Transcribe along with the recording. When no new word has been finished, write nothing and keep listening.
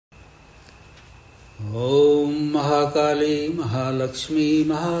Om Mahakali Mahalakshmi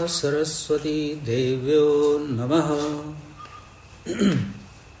Mahasaraswati Devyo Namaha.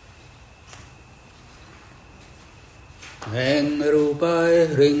 Heng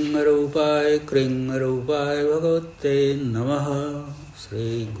Rupai Hring Rupai Kring Rupai Bhagavate Namaha.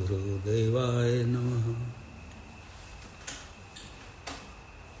 Sri Guru Devaya Namaha.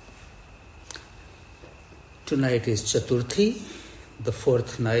 Tonight is Chaturthi, the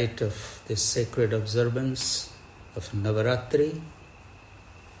fourth night of this sacred observance of Navaratri.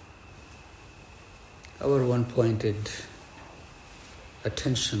 Our one-pointed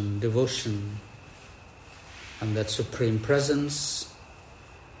attention, devotion on that Supreme Presence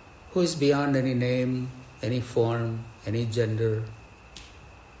who is beyond any name, any form, any gender,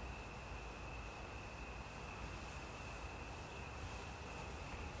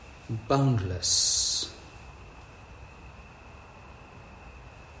 boundless.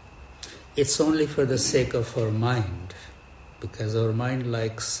 It's only for the sake of our mind, because our mind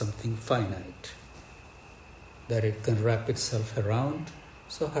likes something finite, that it can wrap itself around,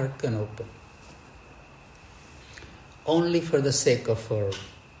 so heart can open. Only for the sake of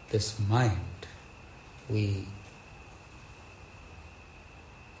this mind, we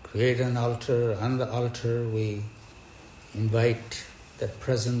create an altar. On the altar, we invite that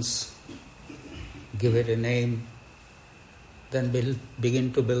presence, give it a name, then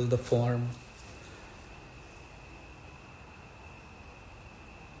begin to build the form.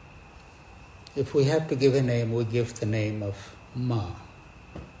 If we have to give a name, we give the name of Ma.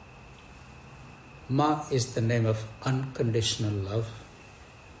 Ma is the name of unconditional love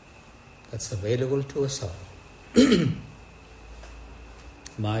that's available to us all.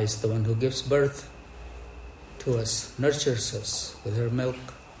 Ma is the one who gives birth to us, nurtures us with her milk,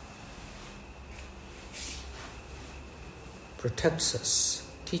 protects us,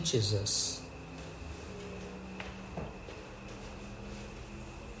 teaches us.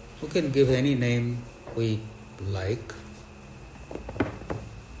 We can give any name we like.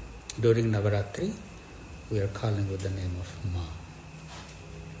 During Navaratri, we are calling with the name of Ma.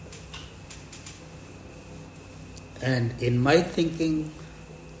 And in my thinking,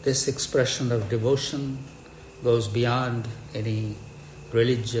 this expression of devotion goes beyond any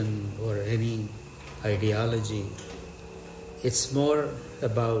religion or any ideology. It's more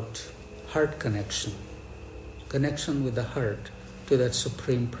about heart connection with the heart to that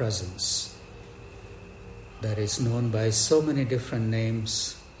Supreme Presence that is known by so many different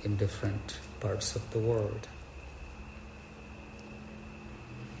names in different parts of the world.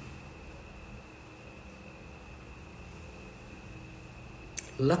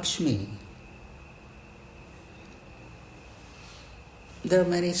 Lakshmi. There are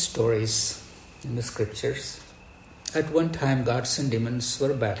many stories in the scriptures. At one time, gods and demons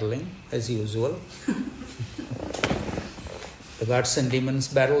were battling, as usual. The gods and demons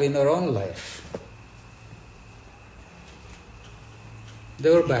battle in our own life. They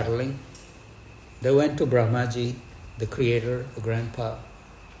were battling. They went to Brahmaji, the creator, the grandpa.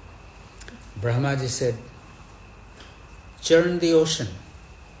 Brahmaji said, churn the ocean.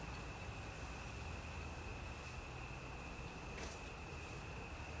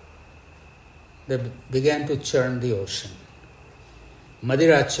 They began to churn the ocean.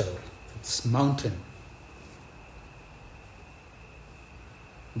 Madirachal, its mountain,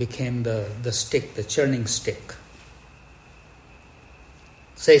 became the stick, the churning stick.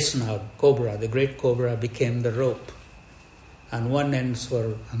 Sesnag, cobra, the great cobra, became the rope. On one end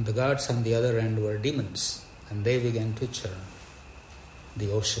were the gods, on the other end were demons, and they began to churn the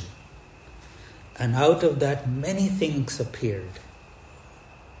ocean. And out of that, many things appeared.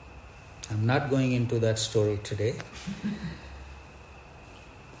 I'm not going into that story today.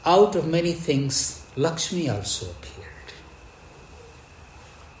 Out of many things, Lakshmi also appeared.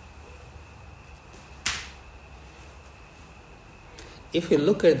 If you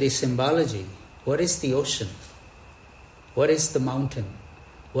look at the symbology, what is the ocean? What is the mountain?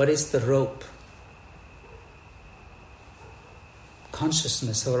 What is the rope?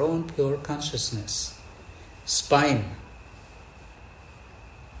 Consciousness, our own pure consciousness. Spine.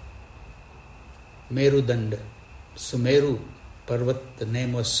 Merudanda, Sumeru, Parvat, the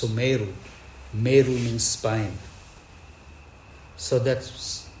name was Sumeru. Meru means spine. So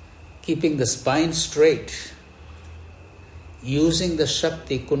that's keeping the spine straight, using the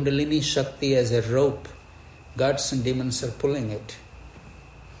Shakti, Kundalini Shakti as a rope. Gods and demons are pulling it.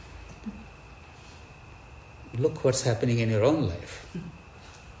 Look what's happening in your own life.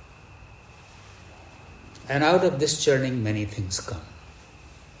 And out of this churning, many things come.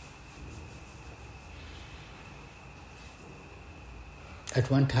 At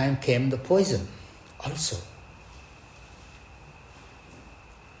one time came the poison, also.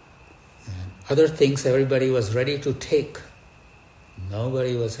 And other things everybody was ready to take.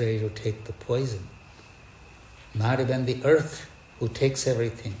 Nobody was ready to take the poison. Not even the earth, who takes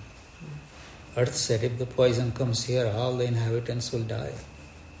everything. Earth said, if the poison comes here, all the inhabitants will die.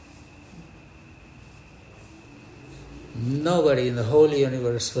 Nobody in the whole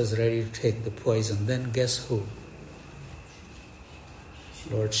universe was ready to take the poison. Then guess who?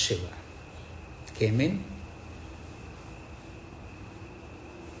 Lord Shiva came in,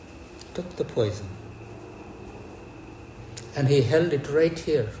 took the poison, and he held it right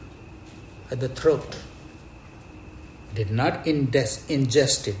here at the throat. Did not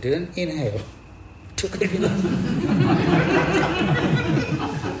ingest it, didn't inhale. Took it in.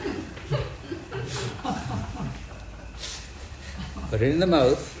 Put it in the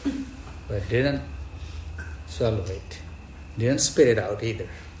mouth, but didn't swallow it. Didn't spit it out either.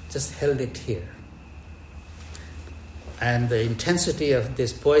 Just held it here. And the intensity of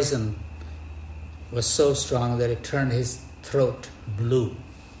this poison was so strong that it turned his throat blue.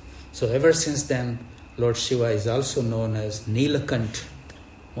 So ever since then, Lord Shiva is also known as Nilakant,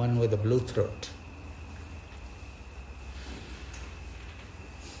 one with a blue throat.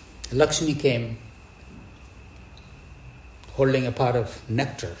 Lakshmi came holding a pot of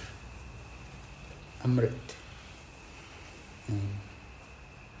nectar, Amrit.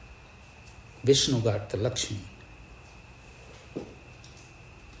 Vishnu got the Lakshmi.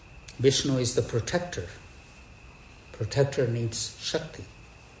 Vishnu is the protector. Protector needs Shakti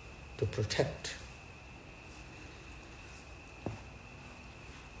to protect.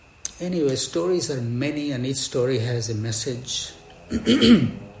 Anyway, stories are many and each story has a message.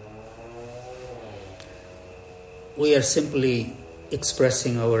 We are simply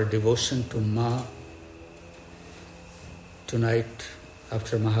expressing our devotion to Ma. Tonight,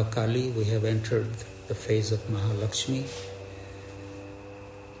 after Mahakali, we have entered the phase of Mahalakshmi.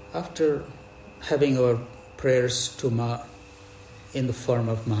 After having our prayers to Ma in the form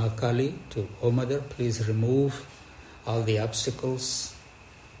of Mahakali, to, O Mother, please remove all the obstacles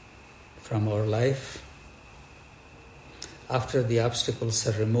from our life. After the obstacles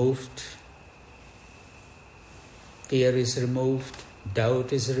are removed, fear is removed,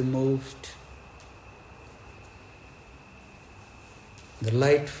 doubt is removed, the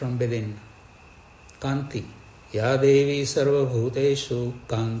light from within, Kanti, Ya Devi Sarva Bhuteshu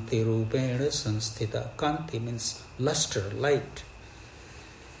Kanti Rupena Sanstita. Kanti means luster, light.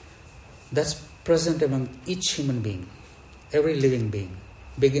 That's present among each human being. Every living being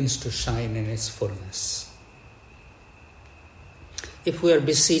begins to shine in its fullness. If we are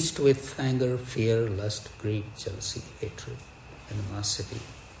besieged with anger, fear, lust, greed, jealousy, hatred, animosity,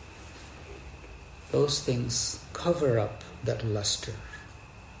 those things cover up that luster.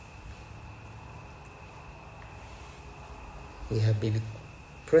 We have been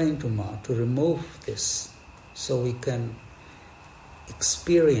praying to Ma to remove this so we can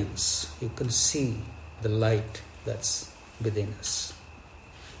experience, you can see the light that's within us.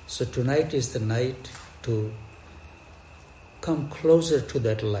 So tonight is the night to come closer to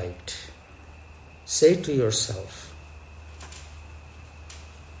that light. Say to yourself,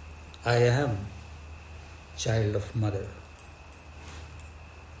 I am child of Mother.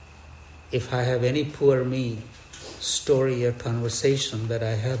 If I have any poor me story or conversation that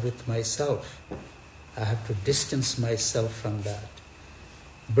I have with myself, I have to distance myself from that.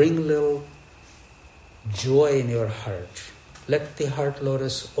 Bring a little joy in your heart. Let the heart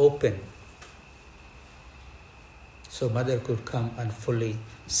lotus open so Mother could come and fully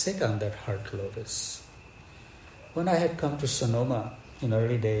sit on that heart lotus. When I had come to Sonoma in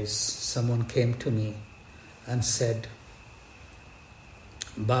early days, someone came to me and said,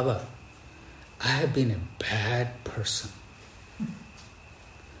 Baba, I have been a bad person.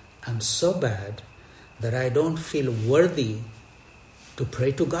 I'm so bad that I don't feel worthy to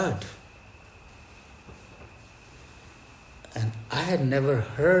pray to God. And I had never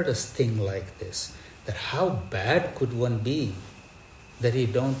heard a thing like this, that how bad could one be that he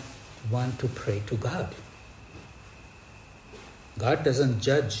don't want to pray to God. God doesn't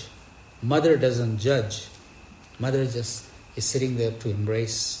judge. Mother doesn't judge. Mother just is sitting there to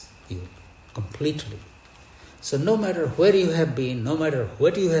embrace you completely. So no matter where you have been, no matter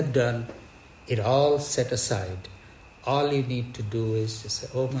what you have done, it all set aside. All you need to do is just say,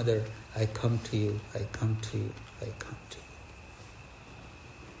 oh Mother, I come to you, I come to you, I come to you.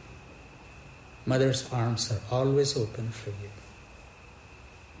 Mother's arms are always open for you.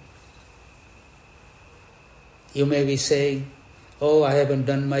 You may be saying, oh, I haven't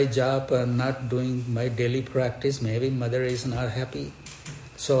done my job, I'm not doing my daily practice, maybe Mother is not happy.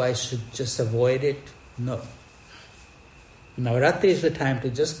 so I should just avoid it. No. Navaratri is the time to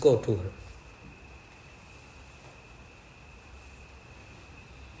just go to her.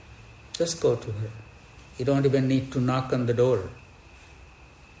 Just go to her. You don't even need to knock on the door.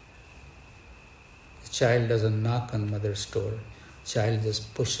 The child doesn't knock on mother's door. The child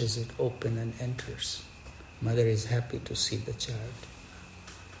just pushes it open and enters. Mother is happy to see the child.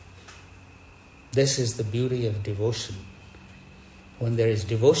 This is the beauty of devotion. When there is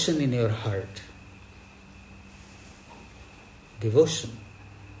devotion in your heart, devotion,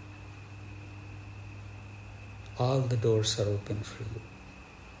 all the doors are open for you.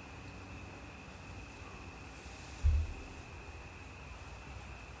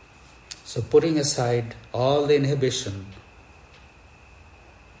 So putting aside all the inhibition,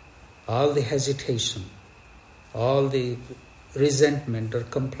 all the hesitation, all the resentment or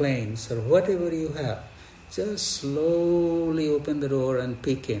complaints or whatever you have, just slowly open the door and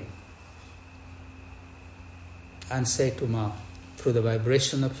peek in and say to Mom, through the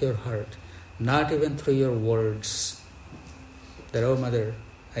vibration of your heart, not even through your words, that, oh Mother,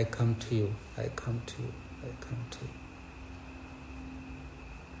 I come to you, I come to you, I come to you.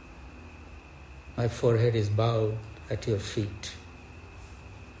 My forehead is bowed at your feet.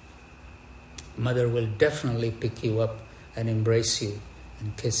 Mother will definitely pick you up and embrace you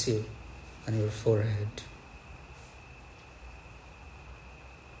and kiss you on your forehead.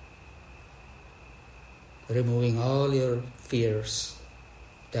 Removing all your fears,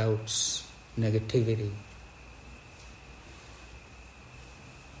 doubts, negativity,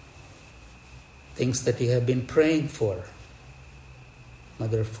 things that you have been praying for.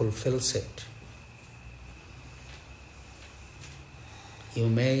 Mother fulfills it. You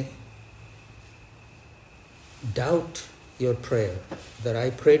may doubt your prayer, that I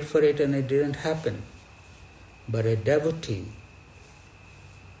prayed for it and it didn't happen. But a devotee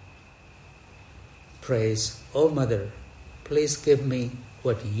prays, oh Mother, please give me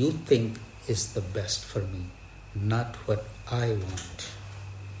what you think is the best for me, not what I want.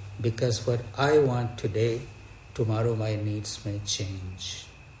 Because what I want today, tomorrow my needs may change.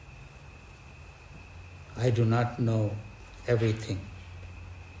 I do not know everything.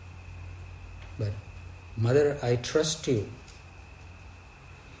 But Mother, I trust you.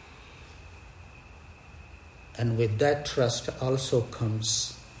 And with that trust also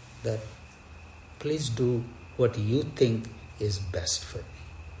comes that please do what you think is best for me.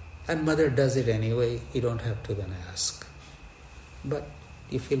 And Mother does it anyway. You don't have to then ask. But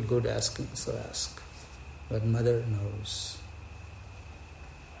you feel good asking, so ask. But Mother knows.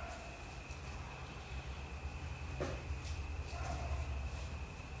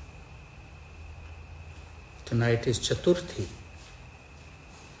 Tonight is Chaturthi,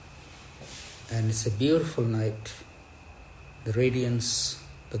 and it's a beautiful night. The radiance,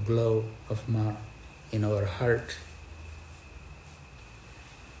 the glow of Ma in our heart.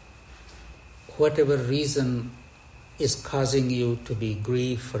 Whatever reason is causing you to be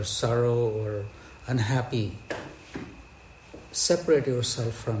grief or sorrow or unhappy, separate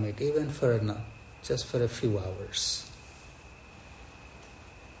yourself from it, even just for a few hours.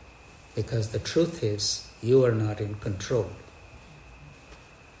 Because the truth is, you are not in control.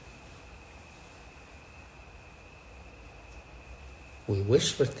 We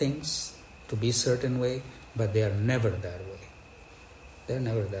wish for things to be a certain way, but they are never that way. They're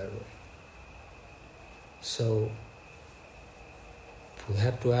never that way. So, if we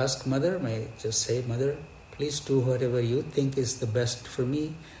have to ask Mother, may I just say, Mother, please do whatever you think is the best for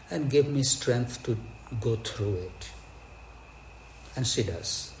me and give me strength to go through it. And she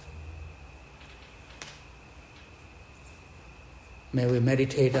does. May we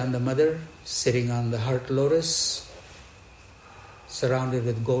meditate on the Mother, sitting on the heart lotus, surrounded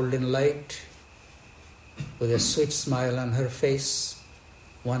with golden light, with a sweet smile on her face,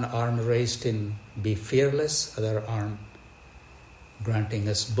 one arm raised in be fearless, other arm granting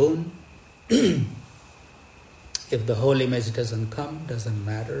us boon. If the whole image doesn't come, doesn't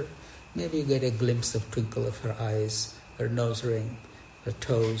matter. Maybe you get a glimpse of twinkle of her eyes, her nose ring, her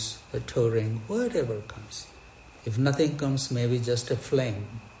toes, her toe ring, whatever comes. If nothing comes, maybe just a flame.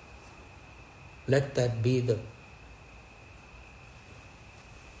 Let that be the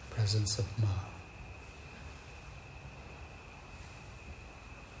presence of Ma.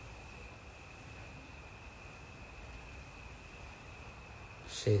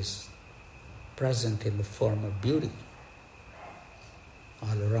 She is present in the form of beauty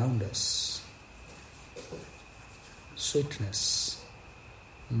all around us. Sweetness,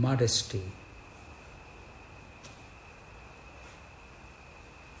 modesty,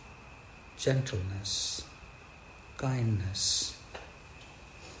 gentleness, kindness,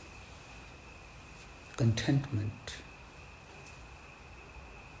 contentment.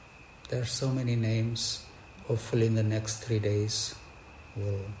 There are so many names. Hopefully in the next 3 days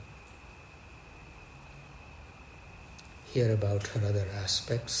we'll hear about her other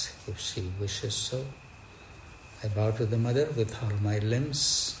aspects if she wishes so. I bow to the Mother with all my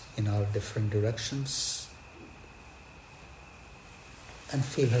limbs in all different directions and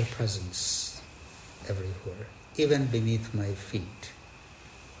feel her presence everywhere, even beneath my feet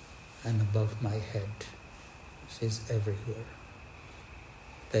and above my head. She is everywhere.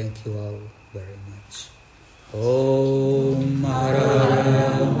 Thank you all very much. Om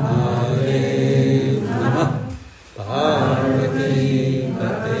Hara